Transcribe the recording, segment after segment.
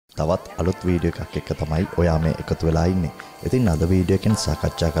තවත් අලුත් වීඩියෝ එකක් එක්ක තමයි ඔයා මේ එකතු වෙලා ඉන්නේ. ඉතින් අද වීඩියෝ එකෙන්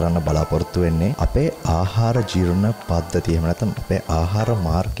සාකච්ඡා කරන්න බලාපොරොත්තු වෙන්නේ අපේ ආහාර ජීර්ණ පද්ධතිය එහෙම නැත්නම් අපේ ආහාර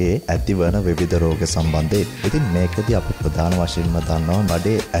මාර්ගයේ ඇතිවන විවිධ රෝග සම්බන්ධයෙන්. ඉතින් මේකදී අපි ප්‍රධාන වශයෙන්ම දන්නවා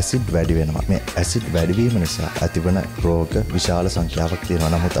බඩේ ඇසිඩ් වැඩි වෙනවා. මේ ඇසිඩ් වැඩිවීම නිසා ඇතිවන රෝග විශාල සංඛ්‍යාවක්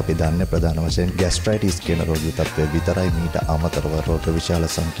තියෙනවා. නමුත් අපි දන්නේ ප්‍රධාන වශයෙන් ગેස්ට්‍රයිටිස් කියන රෝගී තත්ත්වය විතරයි. මීට අමතරව රෝග විශාල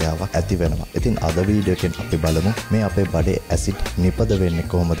සංඛ්‍යාවක් ඇති වෙනවා. ඉතින් අද වීඩියෝ එකෙන් අපි බලමු මේ අපේ බඩේ ඇසිඩ් නිපද වෙන්නේ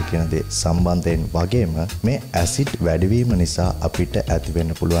කොහොමද කියන දේ සම්බන්ධයෙන් වගේම මේ ඇසිඩ් වැඩිවීම නිසා අපිට ඇති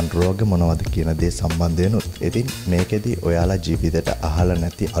වෙන්න පුළුවන් රෝග මොනවද කියන දේ සම්බන්ධයෙන්. ඉතින් මේකෙදි ඔයාලා ජීවිතේට අහලා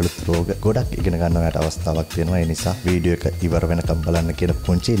නැති අලුත් රෝග ගොඩක් ඉගෙන ගන්නවට අවස්ථාවක් තියෙනවා. ඒ නිසා වීඩියෝ එක ඉවර වෙනකම් බලන්න කියන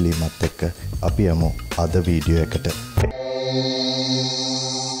පුංචි ඉල්ලීමත් එක්ක අපි යමු අද වීඩියෝ එකට.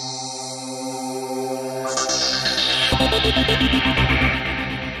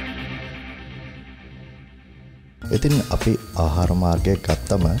 ඉතින් අපි ආහාර මාර්ගය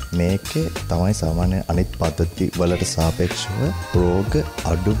ගත්තම මේකේ තමයි සාමාන්‍ය අනිත් පද්ධති වලට සාපේක්ෂව රෝග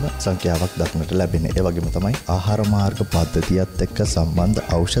අඩුම සංඛ්‍යාවක් දක්නට ලැබෙන්නේ. ඒ වගේම තමයි ආහාර මාර්ග පද්ධතියත් එක්ක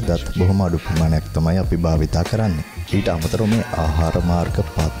සම්බන්ධ ඖෂධත් බොහොම අඩු ප්‍රමාණයක් තමයි අපි භාවිතා කරන්නේ. ඊට අමතරව මේ ආහාර මාර්ග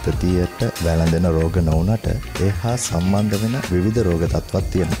පද්ධතියට වැළඳෙන රෝග නොවුනට ඒ හා සම්බන්ධ වෙන විවිධ රෝග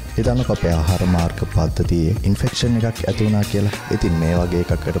තත්ත්වයක් තියෙනවා. හිතන්නකෝ අපේ ආහාර මාර්ග පද්ධතියේ ඉන්ෆෙක්ෂන් එකක් ඇති වුණා කියලා. ඉතින් මේ වගේ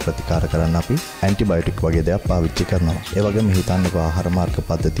එකකට ප්‍රතිකාර කරන්න අපි ඇන්ටිබයොටික් වගේ දේවල් පාවිච්චි කරනවා. ඒ වගේම හිතන්නකෝ ආහාර මාර්ග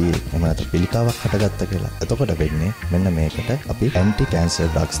පද්ධතියේ එහෙම නැත්නම් පිළිකාවක් හටගත්ත කියලා. එතකොට වෙන්නේ මෙන්න මේකට අපි ඇන්ටි කැන්සර්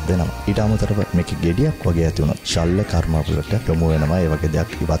ඩ්‍රග්ස් දෙනවා. ඊට අමතරව මේක ගෙඩියක් වගේ ඇති වුණොත් ශල්‍ය කර්ම වලට යොමු වෙනවා. ඒ වගේ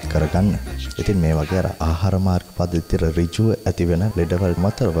දේවල් ඉවත් කරගන්න. ඉතින් මේ වගේ අර ආහාර මාර්ග පද්ධතියේ ඍජුව ඇතිවෙන ලෙඩවල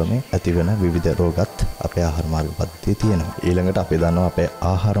මතරව මේ ඇතිවෙන විවිධ රෝගත් අපේ ආහාර මාර්ග පද්ධතියේ තියෙනවා. ඊළඟට අපි දන්නවා අපේ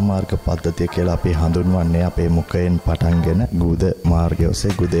ආහාර මාර්ග පද්ධතිය කියලා අපි හඳුන්වන්නේ අපේ මුඛයෙන් පටන්ගෙන ගුද මාර්ගය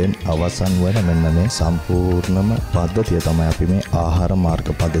ඔස්සේ ගුදෙන් අවසන් වන මෙන්න මේ සම්පූර්ණම පද්ධතිය තමයි අපි මේ ආහාර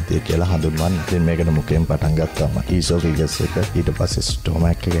මාර්ග පද්ධතිය කියලා හඳුන්වන්නේ. ඉතින් මේකට මුඛයෙන් පටන් ගත්තාම ඊසෝෆිගස් එක, ඊට පස්සේ ස්ටොමක්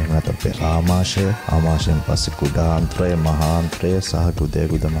එක, එහෙම නැත්නම් අපේ ආමාශය, ආමාශයෙන් පස්සේ කුඩාන්ත්‍රය, මහාන්ත්‍රය සහ ගුදේ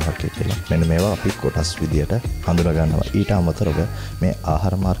ගුද මාර්ගය කියලා. මෙන්න මේවා අපි කොටස් විදියට හඳුනා ගන්නවා. ඊට අමතරව මේ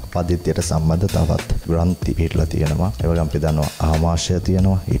ආහාර මාර්ග පද්ධතියට සම්බන්ධ තවත් ග්‍රන්ථි පිටලා තියෙනවා. ඒ වගේම අපි දන්නවා ආමාශය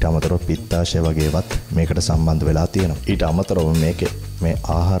තියෙනවා. ඊට අමතරව පිත්තාශය වගේවත් මේකට සම්බන්ධ වෙලා තියෙනවා. ඊට අමතරව මේකේ මේ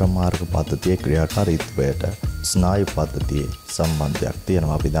ආහාර මාර්ග පද්ධතියේ ක්‍රියාකාරීත්වයට ස්නායු පද්ධතියේ සම්බන්ධයක්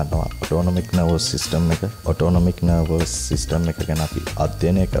තියෙනවා. අපි දන්නවා ඔටෝනොමික් නර්වස් සිස්ටම් එක, ඔටෝනොමික් නර්වස් සිස්ටම් එක ගැන අපි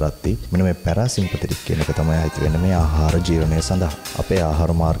අධ්‍යයනය කරද්දී මෙන්න මේ පැරාසිම්පතටික් කියන එක තමයි අයිති වෙන්නේ මේ ආහාර ජීර්ණය සඳහා. අපේ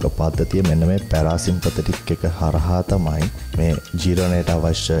ආහාර මාර්ග පද්ධතිය මෙන්න මේ පැරාසිම්පතටික් එක හරහා තමයි මේ ජීර්ණයට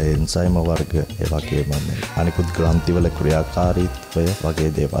අවශ්‍ය එන්සයිම වර්ග, ඒ වගේම මේ අනිකුත් ග්‍රන්ථිවල ක්‍රියාකාරීත්වය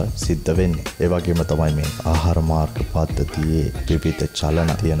වගේ දේවල් සිද්ධ වෙන්නේ. ඒ වගේම තමයි මේ ආහාර මාර්ග පද්ධතියේ විවිධ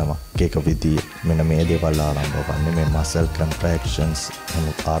චලන තියෙනවා. ඒක විදිහේ මෙන්න මේ දේවල් ආරම්භ වන්නේ මේ මසල් කන්ට්‍රැක්ෂන්ස්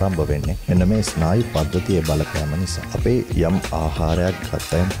ආරම්භ වෙන්නේ මෙන්න මේ ස්නායු පද්ධතියේ බලපෑම නිසා. අපේ යම් ආහාරයක්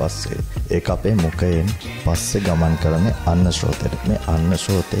ගත්තයින් පස්සේ ඒක අපේ මුඛයෙන් පස්සේ ගමන් කරන්නේ අන්න ශ්‍රෝතයට. මේ අන්න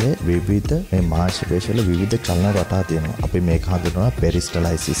ශ්‍රෝතයේ විවිධ මේ මාංශ පේශිවල විවිධ චලන රටා තියෙනවා. අපි මේක හඳුන්වනවා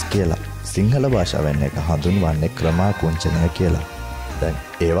පෙරිස්ටලයිසිස් කියලා. සිංහල භාෂාවෙන් ඒක හඳුන්වන්නේ ක්‍රමාකුංචනය කියලා. දැන්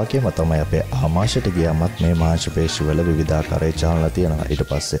ඒ වගේම තමයි අපේ ආමාශයට ගියාමත් මේ මාංශ පේශිවල විවිධාකාරයේ චලන තියෙනවා. ඊට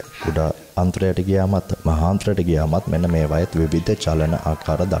පස්සේ කුඩා අන්ත්‍රයට ගියාමත් මහාන්ත්‍රයට ගියාමත් මෙන්න මේවායේ විවිධ චලන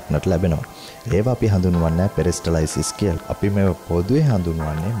ආකාර දක්නට ලැබෙනවා. ඒවා අපි හඳුන්වන්නේ පෙරිස්ටලයිසිස් කියලා. අපි මේව පොදුවේ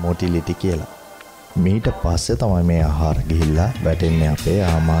හඳුන්වන්නේ මොටිලිටි කියලා. මීට පස්සේ තමයි මේ ආහාර ගිහිල්ලා වැටෙන්නේ අපේ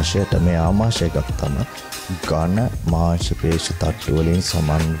ආමාශයට. මේ ආමාශය ගත්තම ඝන මාංශ පේශි තට්ටු වලින්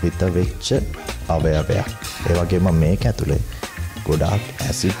සමන්විත වෙච්ච අවයවයක්. ඒ වගේම මේක ඇතුලේ ගොඩාක්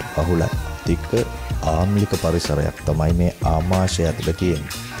ඇසිඩ් බහුල තික ආම්ලික පරිසරයක් තමයි මේ ආමාශය ඇතුලේ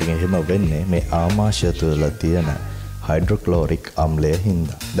තියෙන්නේ. ඉතින් එහෙම වෙන්නේ මේ ආමාශය තුළ තියෙන හයිඩ්‍රොක්ලෝරික් අම්ලය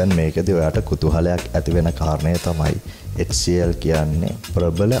හින්දා. දැන් මේකදී ඔයාට කුතුහලයක් ඇති වෙන කාරණය තමයි HCl කියන්නේ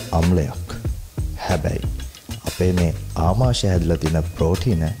ප්‍රබල අම්ලයක්. හැබැයි අපේ මේ ආමාශය හැදලා තියෙන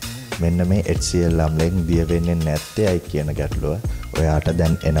ප්‍රෝටීන මෙන්න මේ HCl අම්ලයෙන් දිය වෙන්නේ නැත්තේයි කියන ගැටලුව ඔයාට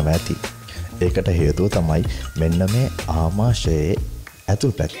දැන් එනවා ඇති. ඒකට හේතුව තමයි මෙන්න මේ ආමාශයේ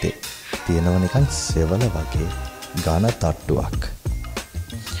ඇතුල් පැත්තේ තියෙනව නිකන් සෙවල වගේ ඝන තට්ටුවක්.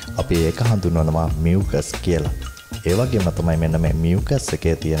 අපි ඒක හඳුන්වනවා මියුකස් කියලා. ඒ වගේම තමයි මෙන්න මේ මියුකස්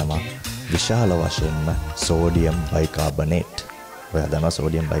එකේ තියෙනවා විශාල වශයෙන්ම සෝඩියම් බයිකාබනේට්. ඔයා දන්නවා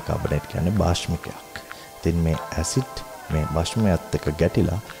සෝඩියම් බයිකාබනේට් කියන්නේ භාෂ්මිකයක්. ඉතින් මේ ඇසිඩ් මේ භාෂ්මයත් එක්ක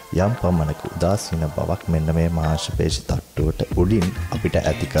ගැටිලා යම් පමණක උදාසීන බවක් මෙන්න මේ මාංශ පේශි තට්ටුවට උඩින් අපිට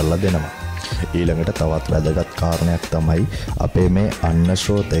ඇති කරලා දෙනවා. ඊළඟට තවත් වැදගත් කාරණයක් තමයි අපේ මේ අන්න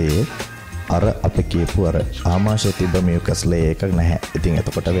ශ්‍රෝතයේ අර අපි කියපු අර ආමාශය තිබ්බ මියුකස් ලේ එකක් නැහැ. ඉතින්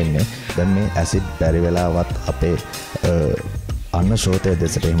එතකොට වෙන්නේ දැන් මේ ඇසිඩ් බැරි වෙලාවත් අපේ අන්න ශෝතය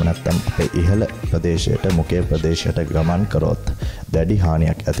දෙසට එහෙම නැත්නම් අපේ ඉහළ ප්‍රදේශයට මුඛයේ ප්‍රදේශයට ගමන් කරොත් දැඩි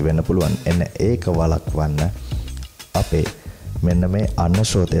හානියක් ඇති වෙන්න පුළුවන්. එන්න ඒක වළක්වන්න අපේ මෙන්න මේ අන්න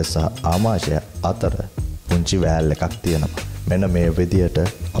ශෝතය සහ ආමාශය අතර පුංචි වෑල් එකක් තියෙනවා. මෙන්න මේ විදියට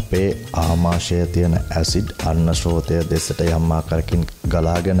අපේ ආමාශයේ තියෙන ඇසිඩ් අන්න ශෝතය දෙසට යම් ආකාරකින්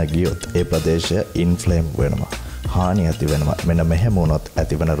ගලාගෙන ගියොත් ඒ ප්‍රදේශය ඉන්ෆ්ලේම් වෙනවා. හානි ඇති වෙනවා. මෙන්න මෙහෙම වුණොත්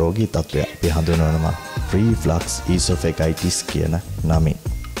ඇතිවන රෝගී තත්ත්වය අපි හඳුන්වනවා රීෆ්ලක්ස් ඊසොෆෙගයිටිස් කියන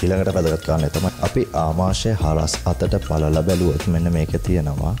නමින්. ඊළඟට වැදගත් කාරණය තමයි අපි ආමාශය හරස් අතට පළලා බැලුවොත් මෙන්න මේකේ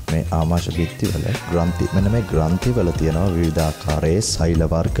තියෙනවා මේ ආමාශ බිත්තිවල ග්‍රන්ථි. මෙන්න මේ ග්‍රන්ථිවල තියෙනවා විවිධාකාරයේ සෛල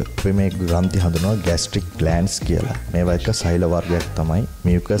වර්ග. අපි මේ ග්‍රන්ථි හඳුන්වනවා ગેස්ට්‍රික් ග්ලෑන්ඩ්ස් කියලා. මේවා එක සෛල වර්ගයක් තමයි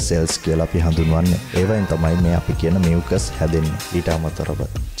මියුකස් සෙල්ස් කියලා අපි හඳුන්වන්නේ. ඒවෙන් තමයි මේ අපි කියන මියුකස් හැදෙන්නේ. ඊට අමතරව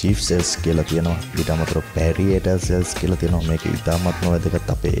චීෆ් සෙල්ස් කියලා තියෙනවා. ඊට අමතරව පැරියේටල් සෙල්ස් කියලා තියෙනවා. මේක ඉතාමත්ම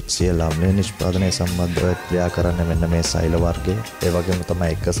වැදගත් අපේ HCl ආම්ලය නිෂ්පාදනය සම්බන්ධව ක්‍රියා කරන්නේ මෙන්න මේ සෛල වර්ගය. ඒ වගේම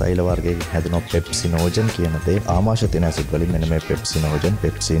තමයි එක සෛල වර්ගයකින් හැදෙන පෙප්සිනෝජන් කියන දේ ආමාශය තියෙන ඇසිඩ් වලින් මෙන්න මේ පෙප්සිනෝජන්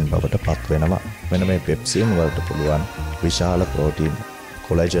පෙප්සින් බවට පත් වෙනවා. මෙන්න මේ පෙප්සින් වලට පුළුවන් විශාල ප්‍රෝටීන්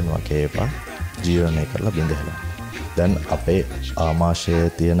කොලජන් වගේ ඒවා ජීර්ණය කරලා බිඳහැලා. දැන් අපේ ආමාශයේ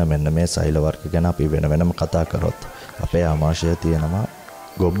තියෙන මෙන්න මේ සෛල වර්ග ගැන අපි වෙනම කතා කරොත් අපේ ආමාශයේ තියෙනවා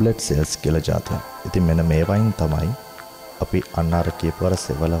ගොබ්ලට් සෙල්ස් කියලා જાතියක්. ඉතින් මෙන්න මේවයින් තමයි අපි අන්න අර කියපුවර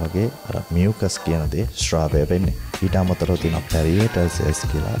සෙවල වගේ අර මියුකස් කියන දේ ශ්‍රාවය වෙන්නේ. ඊට අමතරව තියෙනවා පැරියේටල් සෙල්ස්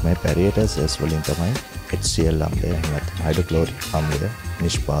කියලා. මේ පැරියේටල් සෙල්ස් වලින් තමයි HCl ආම්ලය එහෙමත් හයිඩ්‍රොක්ලෝරික් ආම්ලය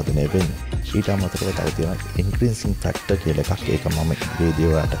නිෂ්පාදනය වෙන්නේ. ඊට අමතරව තව තියෙනවා ඉන්ක්‍රීසින් ෆැක්ටර් කියලා එකක්. ඒක මම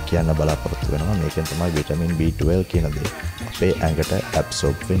වීඩියෝ වලට කියන්න බලාපොරොත්තු වෙනවා. මේකෙන් තමයි විටමින් B12 කියන දේ අපේ ඇඟට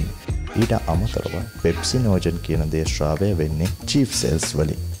ඇබ්සෝබ් වෙන්නේ. ඊට අමතරව පෙප්සිනෝජන් කියන දේ ශ්‍රාවය වෙන්නේ චීෆ් සෙල්ස්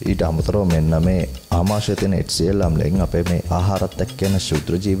වලින්. ඊට අමතරව මෙන්න මේ ආමාශයේ තියෙන HCl ආම්ලයෙන් අපේ මේ ආහාරත් එක්ක යන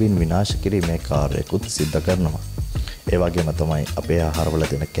ශුද්‍ර ජීවීන් විනාශ කිරීමේ කාර්යයකුත් සිද්ධ කරනවා. ඒ වගේම තමයි අපේ ආහාරවල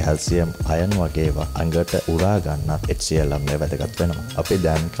තියෙන කැල්සියම්, අයන් වගේ ඒවා අඟට උරා ගන්නත් HCl ආම්ලය වැදගත් වෙනවා. අපි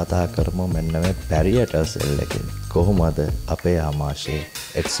දැන් කතා කරමු මෙන්න මේ පැරියේටල් සෙල් එකෙන් කොහොමද අපේ ආමාශයේ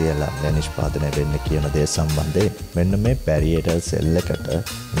HCl ආම්ලය නිෂ්පාදනය වෙන්නේ කියන දේ සම්බන්ධයෙන්. මෙන්න මේ පැරියේටල් සෙල් එකට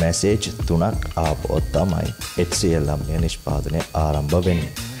මැසේජ් 3ක් ආවොත් තමයි HCl ආම්ලය නිෂ්පාදනය ආරම්භ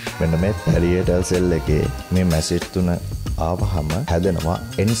වෙන්නේ. මෙන්න මේ පැරියේටල් සෙල් එකේ මේ මැසේජ් 3 ආවහම හැදෙනවා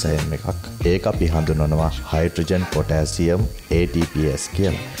එන්සයිම් එකක්. ඒක අපි හඳුන්වනවා හයිඩ්‍රජන් පොටෑසියම් ATPase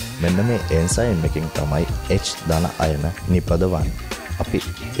කියලා. මෙන්න මේ එන්සයිම් එකෙන් තමයි H ධන අයන නිපදවන්නේ. අපි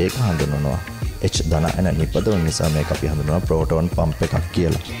ඒක හඳුන්වනවා H ධන අයන නිපදවන නිසා මේක අපි හඳුන්වනවා ප්‍රෝටෝන් පම්ප් එකක්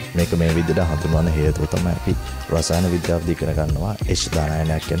කියලා. මේක මේ විදිහට හඳුන්වන හේතුව තමයි අපි රසායන විද්‍යාවේදී ඉගෙන ගන්නවා H ධන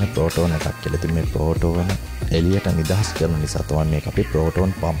අයනයක් කියන්නේ ප්‍රෝටෝන එකක් කියලා. ඉතින් මේ ප්‍රෝටෝන එළියට නිදහස් කරන නිසා තමයි මේක අපි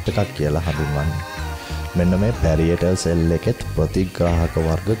ප්‍රෝටෝන් පම්ප් එකක් කියලා හඳුන්වන්නේ. මෙන්න මේ පැරියේටල් සෙල් එකෙත් ප්‍රතිග්‍රාහක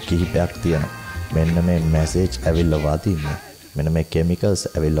වර්ග කිහිපයක් තියෙනවා. මෙන්න මේ මැසේජ් ඇවිල්ලා වදින්නේ. මෙන්න මේ කෙමිකල්ස්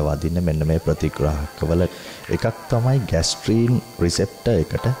ඇවිල්ලා වදින්නේ මෙන්න මේ ප්‍රතිග්‍රාහකවල එකක් තමයි ගැස්ට්‍රීන් රිසෙප්ටර්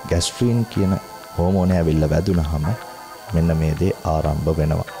එකට ගැස්ට්‍රීන් කියන හෝමෝනය ඇවිල්ලා වැදුනහම මෙන්න මේ දේ ආරම්භ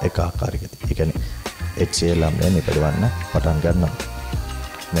වෙනවා එක ආකාරයකදී. ඒ කියන්නේ HCl ආම්ලය නිපදවන්න පටන් ගන්නවා.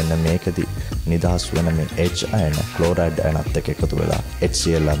 මෙන්න මේකදී නිදහස් වෙන මේ H අයන ක්ලෝරයිඩ් අයනත් එක්ක එකතු වෙලා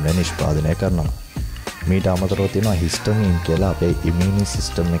HCl ආම්ලය නිෂ්පාදනය කරනවා. මීට අමතරව තියෙනවා හිස්ටමින් කියලා අපේ ඉම්යුනි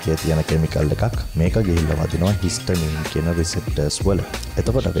සිස්ටම් එකේ තියෙන කෙමිකල් එකක්. මේක ගිහිල්ලා වදිනවා හිස්ටමින් කියන රිසෙප්ටර්ස් වල.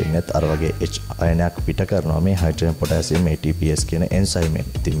 එතකොට වෙන්නේ අර වගේ H අයනයක් පිට කරනවා මේ හයිඩ්‍රජන් පොටෑසියම් ATPase කියන එන්සයිම්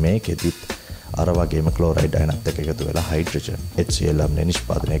එක. ඉතින් මේකෙදිත් අර වගේම ක්ලෝරයිඩ් අයනත් එක්ක එකතු වෙලා හයිඩ්‍රජන් HCl ආම්ලය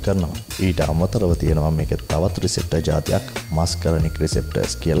නිෂ්පාදනය කරනවා. ඊට අමතරව තියෙනවා මේකේ තවත් රිසෙප්ටර් జాතියක් මස්කරනික්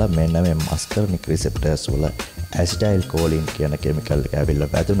රිසෙප්ටර්ස් කියලා. මෙන්න මේ මස්කරනික් රිසෙප්ටර්ස් වල ඇසිටයිල් කෝලින් කියන කෙමිකල් එක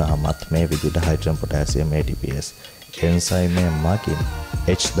ඇවිල්ලා වැදුනහමත් මේ විදිහට හයිඩ්‍රජන් පොටෑසියම් ATPase එන්සයිම් මගින්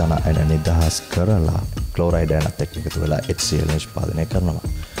H ධන අයන නිදහස් කරලා ක්ලෝරයිඩ් අයනත් එක්ක එකතු වෙලා HCl නිෂ්පාදනය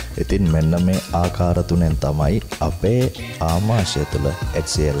කරනවා. ඉතින් මෙන්න මේ ආකාර තුනෙන් තමයි අපේ ආමාශය තුළ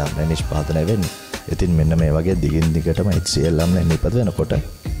HCl ආම්ලය නිෂ්පාදනය වෙන්නේ. ඉතින් මෙන්න මේ වගේ දිගින් දිගටම HCl ආම්ලය නිපද වෙනකොට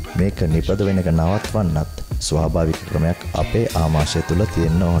මේක නිපද වෙන එක නවත්වන්නත් ස්වාභාවික ක්‍රමයක් අපේ ආමාශය තුළ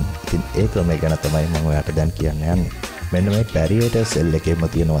තියෙන්න ඕන. ඉතින් ඒ ක්‍රමය ගැන තමයි මම ඔයාලට දැන් කියන්න යන්නේ. මෙන්න මේ පැරියේටල් සෙල් එකේම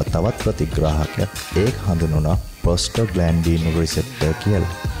තියෙනවා තවත් ප්‍රතිග්‍රාහකයක්. ඒක හඳුන්වනවා ප්‍රොස්ටාග්ලැන්ඩින් රිසෙප්ටර්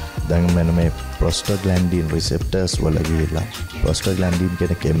කියලා. දැන් මෙන්න මේ ප්‍රොස්ටාග්ලැන්ඩින් රිසෙප්ටර්ස් වල ගිහිල්ලා ප්‍රොස්ටාග්ලැන්ඩින්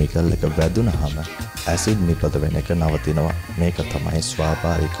කියන කෙමිකල් එක වැදුනහම ඇසිඩ් නිපද වෙන එක නවතිනවා. මේක තමයි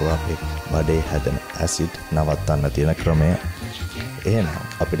ස්වාභාවිකව අපේ බඩේ හැදෙන ඇසිඩ් නවත්තන්න තියෙන ක්‍රමය. එහෙනම්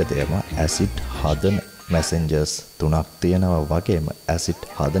අපිට තේරෙනවා ඇසිඩ් හදන මැසෙන්ජර්ස් 3ක් තියෙනවා වගේම ඇසිඩ්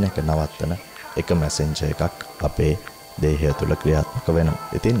හදන එක නවත්තන එක මැසෙන්ජර් එකක් අපේ දේහය තුළ ක්‍රියාත්මක වෙනවා.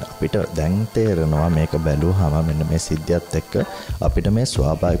 ඉතින් අපිට දැන් තේරෙනවා මේක බැලුවාම මෙන්න මේ සිද්ධියත් එක්ක අපිට මේ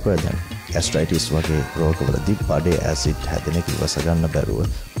ස්වාභාවිකව දැන් ગેස්ට්‍රයිටිස් වගේ රෝගවලදී බඩේ ඇසිඩ් හැදෙන එක ඉවස ගන්න බැරුව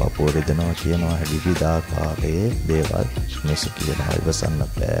පපුව රිදෙනවා කියනවා විවිධාකාරයේ දේවල් මිනිස්සු කියනවා ඉවසන්න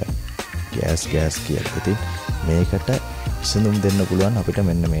බෑ ගෑස් කියලා. ඉතින් මේකට විසඳුම් දෙන්න පුළුවන් අපිට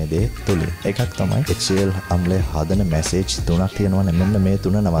මෙන්න මේ දේ තුලින්. එකක් තමයි HCl අම්ලය හදන මැසේජ් තුනක් තියෙනවානේ මෙන්න මේ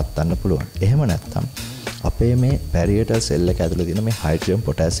තුන නවත්තන්න පුළුවන්. එහෙම නැත්නම් අපේ මේ පැරියටල් සෙල් එක ඇතුළේ තියෙන මේ හයිඩ්‍රජන්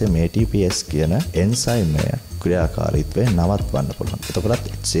පොටෑසියම් ATPase කියන එන්සයිම් එක ක්‍රියාකාරීත්වය නවත්වන්න පුළුවන්.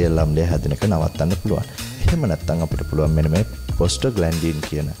 එතකොටත් HCl අම්ලය හැදෙන එක නවත්තන්න පුළුවන්. එහෙම නැත්නම් අපිට පුළුවන් මෙන්න මේ ප්‍රොස්ටාග්ලැන්ඩින්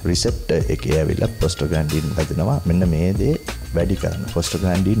කියන රිසෙප්ටර් එකේ ඇවිල්ලා ප්‍රොස්ටාග්ලැන්ඩින් හැදෙනවා. මෙන්න මේ දේ වැඩි කරන්න.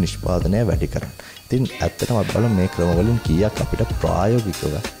 ප්‍රොස්ටාග්ලැන්ඩින් නිෂ්පාදනය වැඩි කරන්න. ඉතින් ඇත්තටම අපි බලමු මේ ක්‍රමවලින් කීයක් අපිට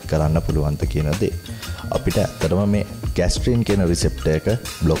ප්‍රායෝගිකව කරන්න පුළුවන්ද කියන දේ. අපිට ඇත්තටම මේ ගෑස්ට්‍රින් කියන රිසෙප්ටර් එක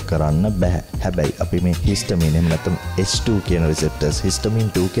බ්ලොක් කරන්න බෑ. හැබැයි අපි මේ හිස්ටමින් එහෙම නැත්නම් H2 කියන රිසෙප්ටර්ස්,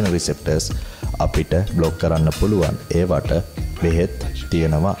 හිස්ටමින් 2 කියන රිසෙප්ටර්ස් අපිට බ්ලොක් කරන්න පුළුවන්. ඒවට බෙහෙත්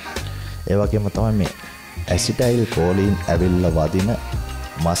තියෙනවා. ඒ වගේම තමයි මේ ඇසිටයිල් කෝලින් ඇවිල්ලා වදින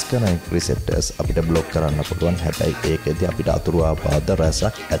මස්කරයින් රිසෙප්ටර්ස් අපිට බ්ලොක් කරන්න පුළුවන්. හැබැයි ඒකෙදී අපිට අතුරු ආබාධ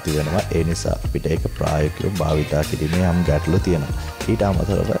රසක් ඇති වෙනවා. ඒ නිසා අපිට ඒක ප්‍රායෝගිකව භාවිතා කිරීමේ යම් ගැටලු තියෙනවා. ඊට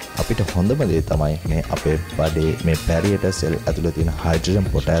අමතරව අපිට හොඳම දේ තමයි මේ අපේ බඩේ මේ පැරියටල් සෙල් ඇතුළේ තියෙන හයිඩ්‍රජන්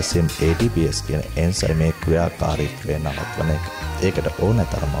පොටෑසියම් ATPase කියන එන්සයිමේ ක්‍රියාකාරීත්වය නවත්වන එක. ඒකට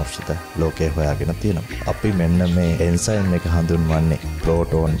ඕනතරම් ඖෂධ ලෝකේ හොයාගෙන තියෙනවා. අපි මෙන්න මේ එන්සයිම් එක හඳුන්වන්නේ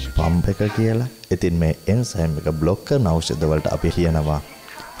ප්‍රෝටෝන් පම්ප් එක කියලා. ඉතින් මේ එන්සයිම් එක බ්ලොක් කරන ඖෂධ වලට අපි කියනවා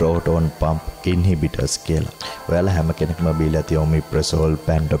proton pump inhibitors කියලා. ඔයාලා හැම කෙනෙක්ම බීලා ඇති omeprazole,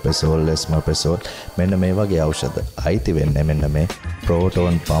 pantoprazole, esomeprazole මෙන්න මේ වගේ ඖෂධ අයිති වෙන්නේ මෙන්න මේ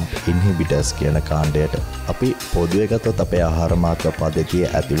proton pump inhibitors කියන කාණ්ඩයට. අපි පොදුවේ ගත්තොත් අපේ ආහාර මාර්ග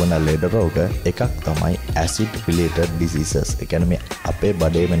පද්ධතියේ ඇතිවන ලෙඩ රෝග එකක් තමයි acid related diseases. ඒ කියන්නේ මේ අපේ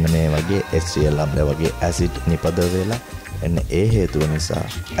බඩේ මෙන්න මේ වගේ HCl අම්ල වගේ acid නිපදව වෙලා එන්න ඒ හේතුව නිසා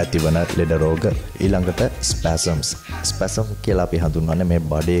ඇතිවන ලෙඩ රෝග. ඊළඟට ස්පැසම් කියලා අපි හඳුන්වන්නේ මේ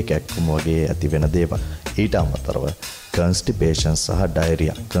බඩේ කැක්කුම වගේ ඇති වෙන දේවල්. ඊට අමතරව constipation සහ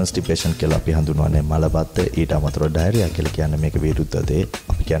diarrhea. constipation කියලා අපි හඳුන්වන්නේ මලබද්ධ. ඊට අමතරව diarrhea කියලා කියන්නේ මේක විරුද්ධ දේ.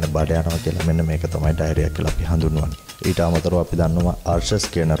 අපි කියන්නේ බඩ යනවා කියලා. මෙන්න මේක තමයි diarrhea කියලා අපි හඳුන්වන්නේ. ඊට අමතරව අපි දන්නවා අර්ශස්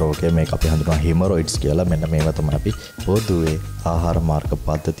කියන රෝගය. මේක අපි හඳුන්වනවා hemorrhoids කියලා. මෙන්න මේවා තමයි අපි පොදුවේ ආහාර මාර්ග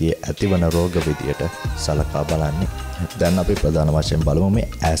පද්ධතියේ ඇතිවන රෝග විදියට සලකා බලන්නේ. දැන් අපි ප්‍රධාන වශයෙන් බලමු මේ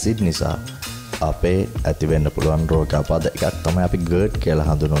ඇසිඩ් නිසා අපේ ඇති වෙන්න පුළුවන් රෝගාබාධ. එකක් තමයි අපි GERD කියලා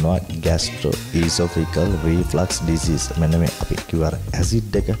හඳුන්වනවා gastroesophageal reflux disease. මෙන්න මේ අපි කියවර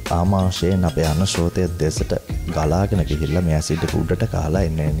ඇසිඩ් එක ආමාශයෙන් අපේ අනශෝතය දෙසට ගලාගෙන ගිහිල්ලා මේ ඇසිඩ් එක උඩට කාලා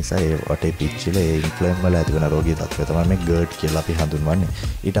එන්නේ. නිසා ඒ වටේ පිච්චිලා ඒ ඉන්ෆ්ලේම් වල ඇති වෙන රෝගී තත්ත්වය තමයි මේ GERD කියලා අපි හඳුන්වන්නේ.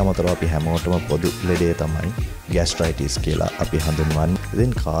 ඊට අමතරව අපි හැමෝටම පොදු ලෙඩේ තමයි gastritis කියලා අපි හඳුන්වන්නේ.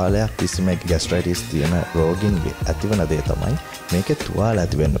 ඉතින් කාලයක් තිස්සේ මේ gastritis තියෙන රෝගීන්ගේ ඇතිවන දේ තමයි මේකේ තුවාල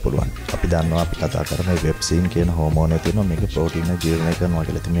ඇති වෙන්න පුළුවන්. අපි දන්නවා අපි කතා කරන්නේ පෙප්සින් කියන හෝමෝනය තියෙනවා. මේක ප්‍රෝටීන ජීර්ණය කරනවා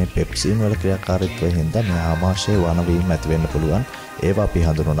කියලා. ඉතින් මේ පෙප්සින් වල ක්‍රියාකාරීත්වයෙන් හින්දා මේ ආමාශයේ වනවීම ඇති වෙන්න පුළුවන්. ඒවා අපි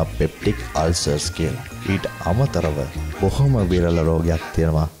හඳුන්වනවා peptic ulcers කියලා. ඊට අමතරව බොහොම විරල රෝගයක්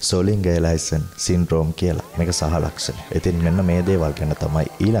තියෙනවා සොලිංග-එලයිසන් සින්ඩ්‍රෝම් කියලා. මේක සහ ලක්ෂණ. ඉතින් මෙන්න මේ දේවල් ගැන තමයි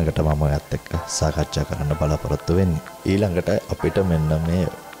ඊළඟට මම ඔයත් එක්ක සාකච්ඡා කරන්න බලාපොරොත්තු වෙන්නේ. ඊළඟට අපිට මෙන්න මේ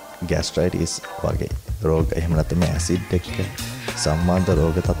gastritis වගේ රෝග එහෙම නැත්නම් මේ ඇසිඩ් එක්ක සම්බන්ධ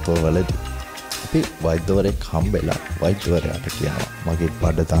රෝග තත්ත්වවලදී අපි වෛද්‍යවරයෙක් හම්බෙලා වෛද්‍යවරයාට කියනවා මගේ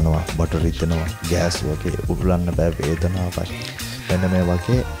බඩ දනවා, බඩ රිදෙනවා, ගෑස් වගේ උරුලන්න බෑ වේදනාවක්. මෙන්න මේ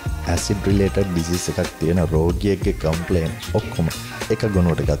වගේ acid related disease එකක් තියෙන රෝගියෙක්ගේ complaint ඔක්කොම එක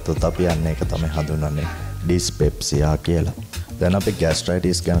ගුණයට ගත්තොත් අපි යන්නේ ඒක තමයි හඳුන්වන්නේ dyspepsia කියලා. දැන් අපි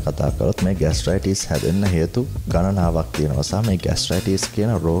gastritis ගැන කතා කරොත් මේ gastritis හැදෙන්න හේතු ගණනාවක් තියෙනවා. සහ මේ gastritis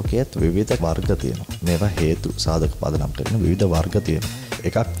කියන රෝගයේත් විවිධ වර්ග තියෙනවා. මේවා හේතු සාධක පදනම් කරන විවිධ වර්ග තියෙනවා.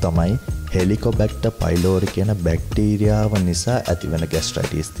 එකක් තමයි Helicobacter pylori කියන බැක්ටීරියාව නිසා ඇතිවන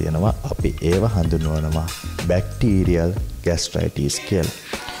gastritis තියෙනවා. අපි ඒව හඳුන්වනවා bacterial gastritis කියලා.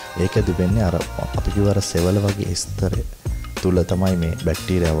 ඒකද වෙන්නේ අර අපි කියවර සෙවල වගේ ස්තරය තුල තමයි මේ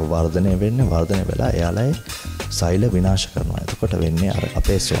බැක්ටීරියාව වර්ධනය වෙන්නේ. වර්ධනය වෙලා එයාලා සෛල විනාශ කරනවා. එතකොට වෙන්නේ අර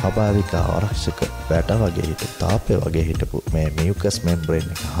අපේ ස්වාභාවික ආරක්ෂක පැට වගේ හිටපු තාපය වගේ හිටපු මේ මියුකස් මෙම්බ්‍රේන්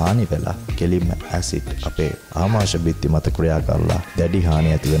එක හානි වෙලා කෙලින්ම ඇසිඩ් අපේ ආමාශය බිත්ති මත ක්‍රියා කරලා දැඩි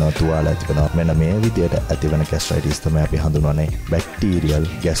හානි ඇති වෙනවා, තුවාල ඇති වෙනවා. මෙන්න මේ විදිහට ඇතිවන gastritis තමයි අපි හඳුන්වන්නේ bacterial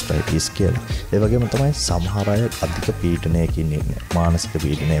gastritis කියලා. ඒ වගේම තමයි සමහර අය අධික පීඩනයකින් ඉන්නේ. මානසික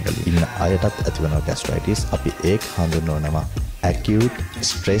පීඩනය වලින් ඉන්න අයටත් ඇතිවන gastritis අපි ඒක හඳුන්වනවා acute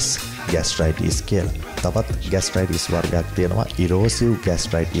stress gastritis කියලා. තවත් gastritis වර්ගයක් තියෙනවා erosive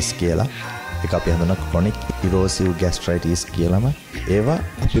gastritis කියලා. ඒක අපි හඳුනන chronic erosive gastritis කියලාම. ඒවා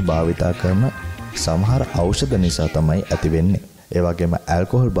අපි භාවිතා කරන සමහර ඖෂධ නිසා තමයි ඇති වෙන්නේ. ඒ වගේම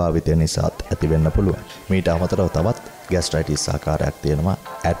ඇල්කොහොල් භාවිතය නිසාත් ඇති වෙන්න පුළුවන්. මීට අමතරව තවත් gastritis ආකාරයක් තියෙනවා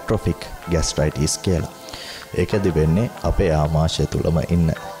atrophic gastritis කියලා. ඒකෙදි වෙන්නේ අපේ ආමාශය තුලම ඉන්න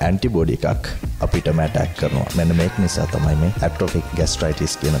ඇන්ටිබොඩි එකක් අපිටම ඇටැක් කරනවා. මෙන්න මේක නිසා තමයි මේ atrophic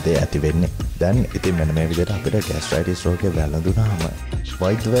gastritis කියන දේ ඇති වෙන්නේ. දැන් ඉතින් මෙන්න මේ විදිහට අපිට gastritis රෝගය වැළඳුනහම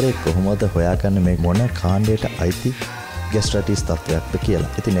වෛද්‍යවරයෙක් කොහොමද හොයාගන්නේ මේ මොන කාණ්ඩයට අයිති gastritis තත්ත්වයක්ද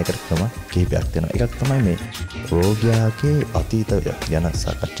කියලා. ඉතින් ඒකට ක්‍රම කිහිපයක් තියෙනවා. එකක් තමයි මේ රෝගියාගේ අතීතය ගැන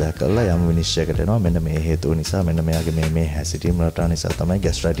සාකච්ඡා කරලා යම් විනිශ්චයකට එනවා. මෙන්න මේ හේතුව නිසා මෙන්න මෙයාගේ මේ හැසිරීම රටා නිසා තමයි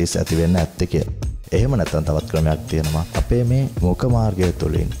gastritis ඇති වෙන්න ඇත්තේ කියලා. එහෙම නැත්නම් තවත් ක්‍රමයක් තියෙනවා. අපේ මේ මුඛ මාර්ගය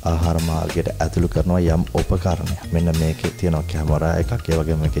තුළින් ආහාර මාර්ගයට ඇතුළු කරනවා යම් උපකරණයක්. මෙන්න මේකේ තියෙනවා කැමරා එකක්. ඒ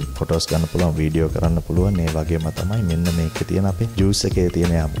වගේම මේකේ ෆොටෝස් ගන්න පුළුවන්, වීඩියෝ කරන්න පුළුවන්. ඒ වගේම තමයි මෙන්න මේකේ තියෙන අපේ ජූස් එකේ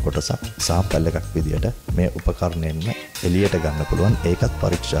තියෙන යම් කොටසක් සාම්පල් එකක් විදියට මේ උපකරණයෙන්ම එළියට ගන්න පුළුවන්. ඒකත්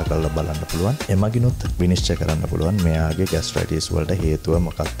පරීක්ෂා කරලා බලන්න පුළුවන්. එමගිනුත් විනිශ්චය කරන්න පුළුවන් මෙයාගේ gastritis වලට හේතුව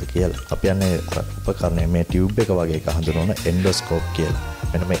මොකක්ද කියලා. අපි යන්නේ අර උපකරණය මේ ටියුබ් එක වගේ එක හඳුනන එන්ඩොස්කෝප් කියලා.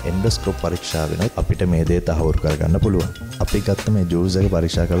 මෙන්න මේ එන්ඩොස්කෝප් පරීක්ෂාවෙන් අපිට මේ දේ තහවුරු කරගන්න පුළුවන්. අපි ගත්ත මේ ජූස් එක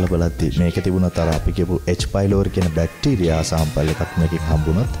පරීක්ෂා කරලා බලද්දී මේකේ තිබුණත් අර අපි කියපු H pylori කියන බැක්ටීරියා සාම්පල් එකක් මේකෙන්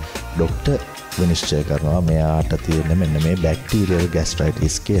හම්බුනොත් ડોක්ටර් විනිශ්චය කරනවා මෙයාට තියෙන මෙන්න මේ බැක්ටීරියල්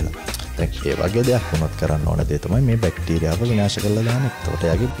ગેස්ට්‍රයිටිස් කියලා. දැන් ඒ වගේ දෙයක් වුණත් කරන්න ඕන දේ තමයි මේ බැක්ටීරියාව විනාශ කරලා දාන්න. එතකොට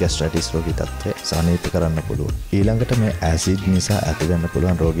එයාගේ ગેස්ට්‍රයිටිස් රෝගී තත්ත්වය සනීප කරන්න පුළුවන්. ඊළඟට මේ ඇසිඩ් නිසා ඇති වෙන්න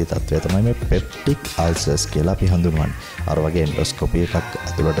පුළුවන් රෝගී තත්ත්වය තමයි මේ පෙප්ටික් අල්සර්ස් කියලා අපි හඳුන්වන්නේ. අර වගේ එන්ඩොස්කෝපි එකක්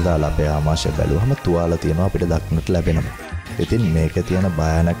ඇතුළට දාලා අපේ ආමාශය බැලුවම තුවාල තියෙනවා අපිට දක්නට ලැබෙනවා. ඉතින් මේකේ තියෙන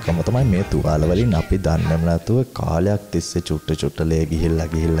භයානකම තමයි මේ තුවාල වලින් අපි දන්නේම නැතුව කාලයක් තිස්සේ චුට්ට ලේ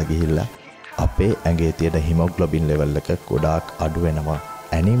ගිහිල්ලා අපේ ඇඟේ තියෙන හිමොග්ලොබින් ලෙවල් එක ගොඩාක් අඩු වෙනවා.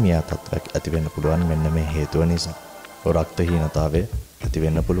 ඇනීමියා තත්ත්වයක් ඇති වෙන්න පුළුවන් මෙන්න මේ හේතුව නිසා. රක්තහීනතාවය ඇති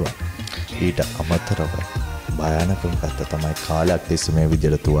වෙන්න පුළුවන්. ඊට අමතරව භයානකම පැත්ත තමයි කාලයක් තිස්සේ මේ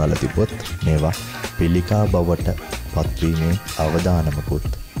විදිහට තුවාල තිබ්බොත් මේවා පිළිකා බවට පත්වීමේ අවදානමකුත්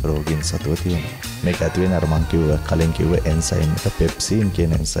රෝගීන් සතුව තියෙනවා. මේක ඇති වෙන අර මං කලින් කිව්ව එන්සයිම් එක පෙප්සින්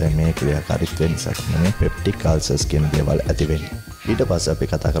කියන එන්සයිම් මේ ක්‍රියාකාරීත්වය නිසා මේ පෙප්ටික් අල්සර්ස් කියන දේවල් ඇති වෙන්නේ. ඊට පස්සේ අපි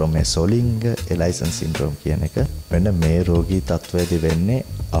කතා කරමු මේ සොලින්ග එලයිසන් සින්ඩ්‍රෝම් කියන එක. මෙන්න මේ රෝගී තත්ත්වයේදී වෙන්නේ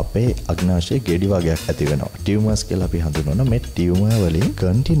අපේ අග්නාශයේ ගෙඩි වර්ගයක් ඇති වෙනවා. ටියුමර්ස් කියලා අපි හඳුන්වන මේ ටියුමර් වලින්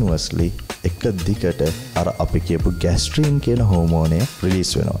කන්ටිනියුවස්ලි එක දිගට අර අපි කියපු ගැස්ට්‍රින් කියන හෝමෝනය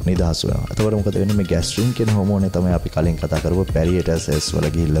රිලීස් වෙනවා, නිදහස් වෙනවා. එතකොට මොකද වෙන්නේ මේ ගැස්ට්‍රින් කියන හෝමෝනය තමයි අපි කලින් කතා කරපු පැරියටල් සෙල්ස්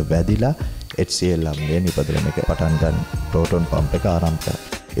වල ගිහිල්ලා වැදිලා HCl අම්ලය නිපදවන එක පටන් ගන්න ප්‍රෝටෝන් පම්ප් එක ආරම්භ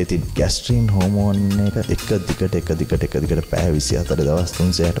කරනවා. ඉතින් ගැස්ට්‍රින් හෝමෝන් එක එක දිගට පැය 24 දවස්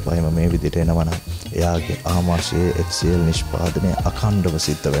 365ම මේ විදිහට එනවා නම් එයාගේ ආමාශයේ HCl නිෂ්පාදනය අඛණ්ඩව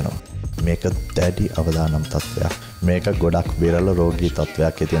සිද්ධ වෙනවා. මේක දැඩි අවදානම් තත්ත්වයක්. මේක ගොඩක් විරල රෝගී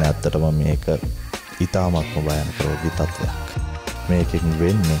තත්ත්වයක්. ඉතින් ඇත්තටම මේක ඊටාත්ම භයානක රෝගී තත්ත්වයක්. මේකෙන්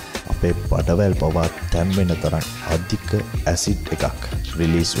වෙන්නේ අපේ බඩවැල් පවා තැම්බෙන තරම් අධික ඇසිඩ් එකක්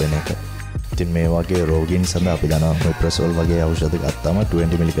රිලීස් වෙන එක. ඉතින් මේ වගේ රෝගීන් සඳහා අපි දන්නවා මෙප්‍රසෝල් වගේ ඖෂධ ගත්තාම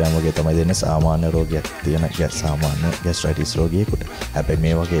 20 මිලිග්‍රෑම් වගේ තමයි දෙන්නේ සාමාන්‍ය රෝගියෙක් තියෙන සාමාන්‍ය ગેස්ට්‍රයිටිස් රෝගියෙකුට. හැබැයි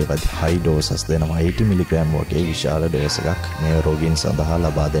මේ වගේ හයි ඩෝසස් දෙනවා 80 මිලිග්‍රෑම් වගේ විශාල ඩෝස් එකක් මේ රෝගීන් සඳහා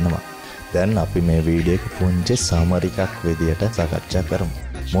ලබා දෙනවා. දැන් අපි මේ වීඩියෝ එක පුංචි සමරිකක් විදියට සාකච්ඡා කරමු.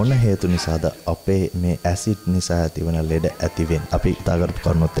 මොන හේතු නිසාද අපේ මේ ඇසිඩ් නිසා ඇතිවන ලෙඩ ඇති වෙන්නේ? අපි කතා කරපු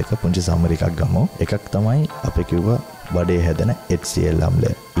කරුණුත් එක පුංචි සමරිකක් ගමු. එකක් තමයි අපි කිව්වා බඩේ හැදෙන HCl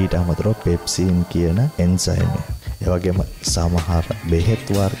අම්ලය. ඊට අමතරව පෙප්සින් කියන එන්සයිම් එක. ඒ වගේම සමහර බෙහෙත්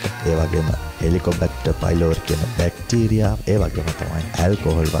වර්ග, ඒ වගේම හෙලිකොබැක්ටර් පයිලෝරි කියන බැක්ටීරියා, ඒ වගේම තමයි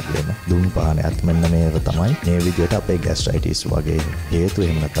ඇල්කොහොල් වගේම ධූමපානයත් මෙන්න මේව තමයි මේ විදිහට අපේ ગેස්ට්‍රයිටිස් වගේ හේතු.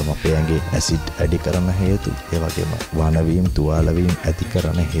 එහෙම නැත්නම් අපේ ඇඟේ ඇසිඩ් ඇඩි කරන හේතු, ඒ වගේම වනවීම, තුවාල වීම ඇති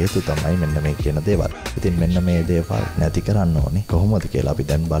කරන හේතු තමයි මෙන්න මේ කියන දේවල්. ඉතින් මෙන්න මේ දේවල් නැති කරන්න ඕනේ කොහොමද කියලා අපි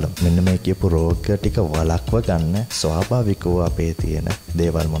දැන් බලමු. මෙන්න මේ කියපු රෝග ටික වළක්ව ගන්න ස්වාභාවිකව අපේ තියෙන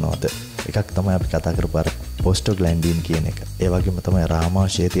දේවල් මොනවද? එකක් තමයි අපි කතා කරපු අර පොස්ටෝග්ලැන්ඩින් කියන එක. ඒ වගේම තමයි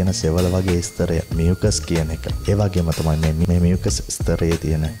රාමාශයේ තියෙන සෙවල වගේ ස්තරය මියුකස් කියන එක. ඒ වගේම තමයි මේ මියුකස් ස්තරයේ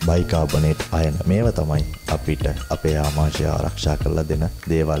තියෙන බයිකාබොනේට් අයන. මේවා තමයි අපිට අපේ ආමාශය ආරක්ෂා කරලා දෙන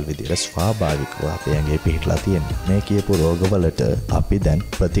දේවල් විදිහට ස්වාභාවිකව අපේ ඇඟේ පිහිටලා තියෙන්නේ. මේ කියපු රෝගවලට අපි දැන්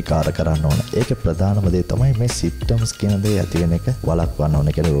ප්‍රතිකාර කරන්න ඕන. ඒකේ ප්‍රධානම දේ තමයි මේ සිම්ප්ටම්ස් කියන දේ ඇති වෙන එක වළක්වන්න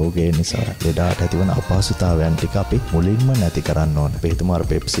ඕන. කියන්නේ රෝගය නිසා ලෙඩාට ඇතිවන අපහසුතාවයන් ටික අපි මුලින්ම නැති කරන්න ඕන. අපි හිතමු අර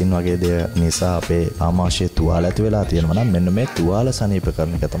පෙප්සින් වගේ දේ නිසා අපේ ආමාශය තුවාල ඇති වෙලා තියෙනවා නම් මෙන්න මේ තුවාල සනීප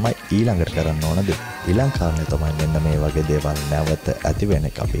කරන එක තමයි ඊළඟට කරන්න ඕන දේ. ඊළඟ කාරණේ තමයි මෙන්න මේ වගේ දේවල් නැවත ඇති වෙන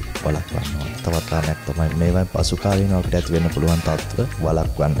එක අපි වළක්වන්න ඕන. තවත් කාරණයක් තමයි මේවා පසු කාලීනව අපිට ඇති වෙන්න පුළුවන් තත්ත්ව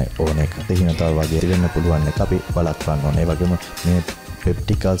වළක්වන්න ඕන එක. හිනතාව වගේ ඇති වෙන්න පුළුවන් එක අපි වළක්වන්න ඕන. ඒ වගේම මේ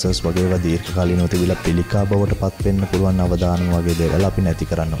පෙප්ටික් අල්සර්ස් වගේ ඒවා දීර්ඝකාලීනව තිබිලා පිළිකා බවට පත් වෙන්න පුළුවන් අවදානම් වගේ දේවල් අපි නැති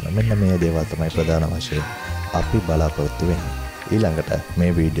කරන්න ඕන. මෙන්න මේ දේවල් තමයි ප්‍රධාන වශයෙන් අපි බලාපොරොත්තු වෙන්නේ. ඊළඟට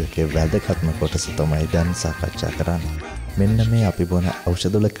මේ වීඩියෝ එකේ වැදගත්ම කොටස තමයි දැන් සාකච්ඡා කරන්නේ. මෙන්න මේ අපි බොන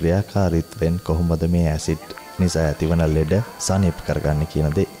ඖෂධවල ක්‍රියාකාරීත්වයෙන් කොහොමද මේ ඇසිඩ් නිසා ඇතිවන ලෙඩ සනීප කරගන්නේ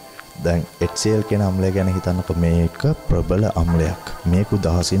කියන දේ. දැන් HCl කියන අම්ලය ගැන හිතන්නකො මේක ප්‍රබල අම්ලයක්. මේක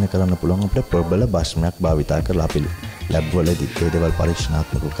උදාසීන කරන්න පුළුවන් අපිට ප්‍රබල භස්මයක් භාවිතා කරලා අපි ලැබ් වලදී ඒ දේවල්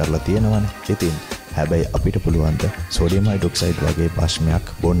පරීක්ෂණාත්මකව කරලා තියෙනවානේ. ඉතින් හැබැයි අපිට පුළුවන් ද සෝඩියම් හයිඩ්‍රොක්සයිඩ් වගේ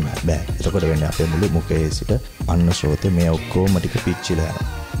භස්මයක් බොන්න බෑ. එතකොට වෙන්නේ අපේ මුළු මුඛයේ සිට අන්න ශ්‍රෝතේ මේ ඔක්කොම ටික පිච්චිලා යනවා.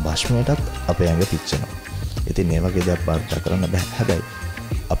 භස්මයටත් අපේ ඇඟ පිච්චෙනවා. ඉතින් මේ වගේ දේවල් භාවිතා කරන්න බෑ. හැබැයි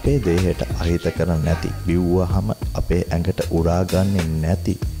අපේ දේහයට අහිත කරන්නේ නැති බිව්වහම අපේ ඇඟට උරා ගන්නේ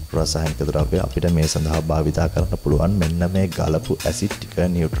නැති රසායනික ද්‍රව්‍ය අපිට මේ සඳහා භාවිතා කරන්න පුළුවන්. මෙන්න මේ ගලපු ඇසිඩ් ටික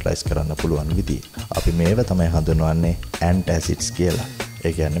නියුට්‍රලයිස් කරන්න පුළුවන් විදිය. අපි මේව තමයි හඳුන්වන්නේ ඇන්ටැසිඩ්ස් කියලා.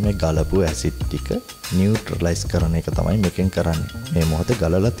 ඒ කියන්නේ මේ ගලපු ඇසිඩ් ටික නියුට්‍රලයිස් කරන එක තමයි මේකෙන් කරන්නේ. මේ මොහොතේ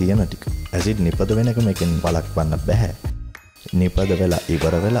ගලලා තියෙන ටික. ඇසිඩ් නිපද වෙන එක මේකෙන් වළක්වන්න බෑ. නිපද වෙලා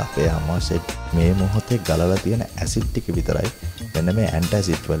ඉවර වෙලා අපේ ආමාශය මේ මොහොතේ ගලලා තියෙන ඇසිඩ් ටික විතරයි මෙන්න මේ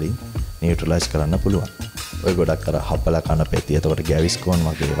ඇන්ටැසිඩ් වලින් නියුට්‍රලයිස් කරන්න පුළුවන්. ඔය ගොඩක් අර හපලා කන පෙති. එතකොට ගැවිස්කෝන්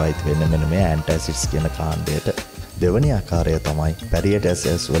වගේ ඒවා ඉති වෙන්නේ මෙන්න මේ ඇන්ටැසිඩ්ස් කියන කාණ්ඩයට. දෙවැනි ආකාරය තමයි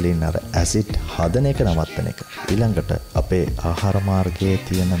පැරියටස් වලින් අර ඇසිඩ් හදන එක නවත්තන එක. ඊළඟට අපේ ආහාර මාර්ගයේ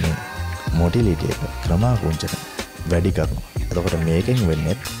තියෙන මේ මොටිලිටි එක ක්‍රමාකුංචන වැඩි කරනවා. එතකොට මේකෙන්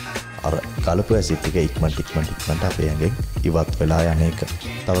වෙන්නේ අර කලපු ඇසිඩ් ටික ඉක්මනට අපේ ඇඟෙන් ඉවත් වෙලා යන එක.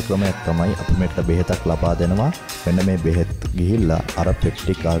 තව ක්‍රමයක් තමයි අපි මේකට බෙහෙතක් ලබා දෙනවා. මෙන්න මේ බෙහෙත් ගිහිල්ලා අර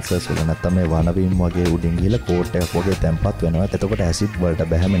පෙප්ටික් අල්සර්ස් වල නැත්නම් මේ වනවීම් වගේ උඩින් ගිහිල්ලා කෝට් එකක් වගේ තැම්පත් වෙනවා. එතකොට ඇසිඩ් වලට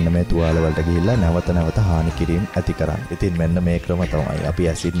බෑ මෙන්න මේ තුවාල වලට ගිහිල්ලා නැවත හානි කිරීම ඇති කරන්නේ. ඉතින් මෙන්න මේ ක්‍රම තමයි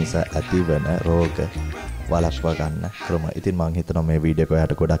අපි ඇසිඩ් නිසා ඇතිවන රෝග වළක්වා ගන්න ක්‍රම. ඉතින් මම හිතනවා මේ වීඩියෝ එක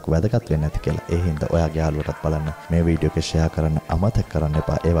ඔයාලට ගොඩක් වැදගත් වෙන්න ඇති කියලා. ඒ හින්දා ඔයාගේ යාළුවටත් බලන්න මේ වීඩියෝ එක ෂෙයා කරන්න අමතක කරන්න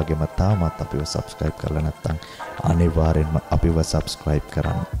එපා. ඒ වගේම තාමත් අපිව subscribe කරලා නැත්නම් අනිවාර්යෙන්ම අපිව subscribe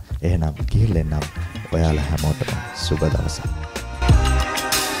කරන්න. එහෙනම් ගිහින් එන්නම්. ඔයාලා හැමෝටම සුබ දවසක්.